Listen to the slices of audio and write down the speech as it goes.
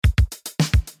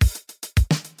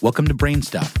Welcome to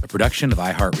Brainstuff, a production of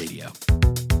iHeartRadio.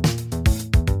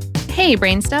 Hey,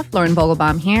 Brainstuff, Lauren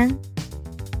Vogelbaum here.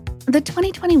 The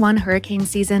 2021 hurricane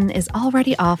season is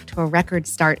already off to a record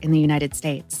start in the United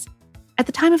States. At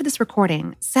the time of this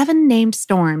recording, 7 named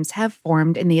storms have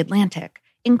formed in the Atlantic,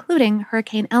 including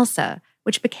Hurricane Elsa,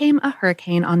 which became a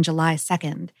hurricane on July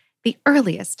 2nd, the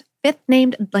earliest 5th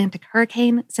named Atlantic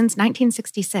hurricane since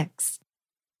 1966.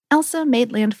 Elsa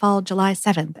made landfall July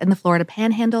 7th in the Florida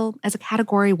Panhandle as a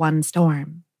Category 1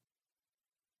 storm.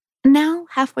 Now,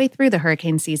 halfway through the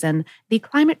hurricane season, the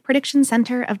Climate Prediction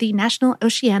Center of the National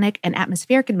Oceanic and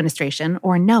Atmospheric Administration,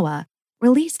 or NOAA,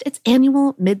 released its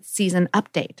annual mid-season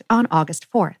update on August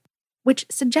 4th, which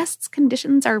suggests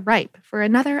conditions are ripe for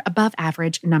another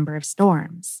above-average number of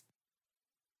storms.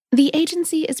 The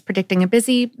agency is predicting a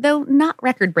busy, though not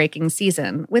record-breaking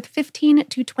season with 15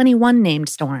 to 21 named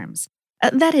storms.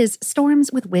 That is,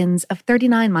 storms with winds of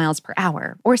 39 miles per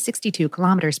hour or 62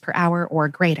 kilometers per hour or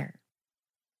greater.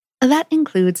 That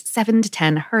includes 7 to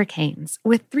 10 hurricanes,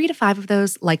 with 3 to 5 of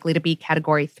those likely to be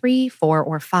Category 3, 4,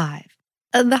 or 5.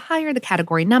 The higher the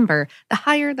category number, the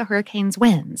higher the hurricane's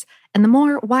winds, and the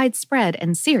more widespread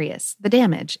and serious the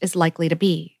damage is likely to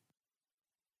be.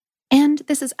 And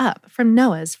this is up from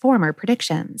NOAA's former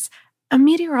predictions.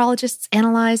 Meteorologists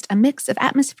analyzed a mix of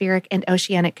atmospheric and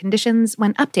oceanic conditions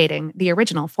when updating the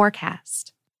original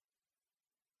forecast.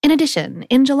 In addition,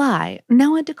 in July,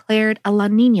 NOAA declared a La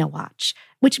Niña watch,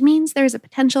 which means there is a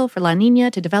potential for La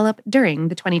Niña to develop during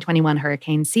the 2021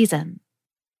 hurricane season.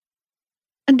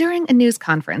 During a news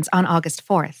conference on August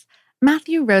 4th,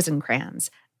 Matthew Rosencrans,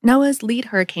 NOAA's lead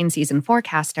hurricane season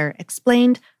forecaster,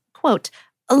 explained, quote,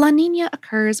 La Niña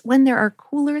occurs when there are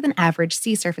cooler than average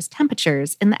sea surface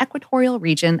temperatures in the equatorial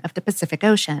region of the Pacific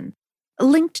Ocean,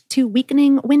 linked to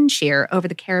weakening wind shear over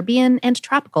the Caribbean and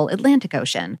tropical Atlantic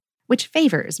Ocean, which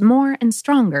favors more and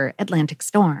stronger Atlantic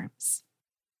storms.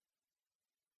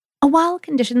 While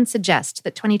conditions suggest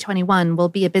that 2021 will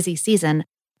be a busy season,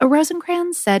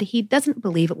 Rosencrans said he doesn't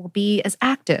believe it will be as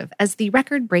active as the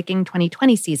record-breaking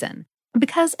 2020 season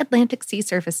because Atlantic sea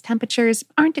surface temperatures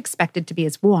aren't expected to be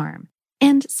as warm,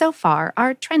 and so far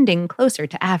are trending closer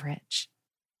to average.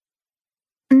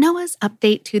 NOAA's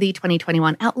update to the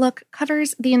 2021 outlook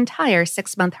covers the entire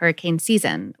 6-month hurricane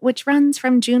season, which runs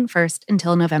from June 1st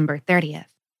until November 30th.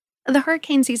 The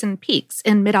hurricane season peaks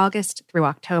in mid-August through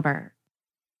October.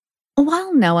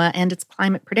 While NOAA and its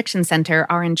Climate Prediction Center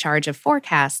are in charge of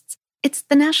forecasts, it's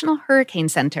the National Hurricane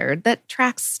Center that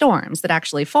tracks storms that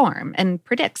actually form and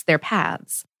predicts their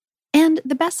paths. And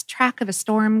the best track of a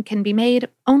storm can be made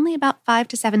only about 5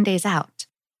 to 7 days out.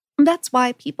 That's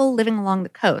why people living along the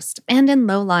coast and in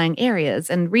low-lying areas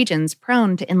and regions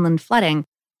prone to inland flooding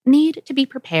need to be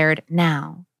prepared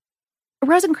now.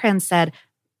 Rosencrans said,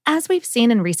 as we've seen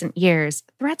in recent years,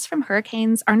 threats from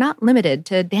hurricanes are not limited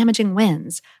to damaging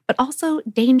winds, but also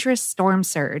dangerous storm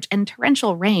surge and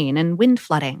torrential rain and wind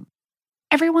flooding.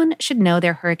 Everyone should know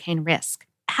their hurricane risk,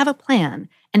 have a plan,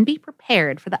 and be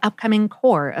prepared for the upcoming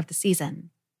core of the season.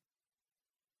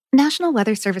 National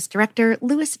Weather Service Director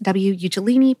Louis W.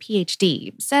 Uccellini,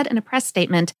 Ph.D., said in a press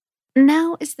statement,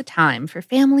 "Now is the time for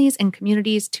families and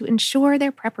communities to ensure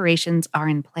their preparations are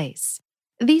in place.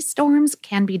 These storms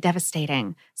can be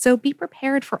devastating, so be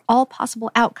prepared for all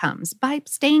possible outcomes by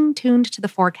staying tuned to the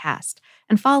forecast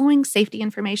and following safety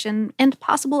information and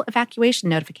possible evacuation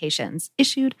notifications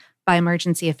issued by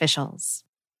emergency officials."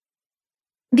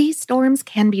 These storms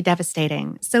can be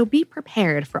devastating, so be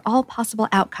prepared for all possible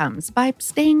outcomes by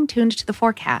staying tuned to the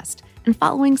forecast and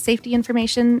following safety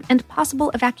information and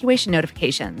possible evacuation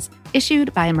notifications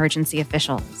issued by emergency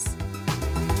officials.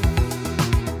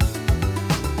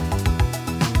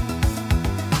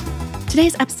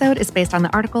 Today's episode is based on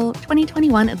the article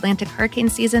 2021 Atlantic Hurricane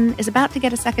Season is About to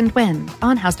Get a Second Wind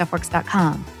on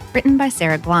HowStuffWorks.com, written by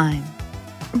Sarah Gleim.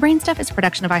 Brainstuff is a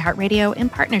production of iHeartRadio in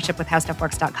partnership with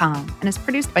HowStuffWorks.com and is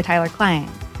produced by Tyler Klang.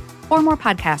 For more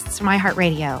podcasts from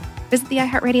iHeartRadio, visit the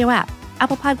iHeartRadio app,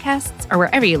 Apple Podcasts, or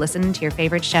wherever you listen to your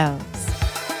favorite shows.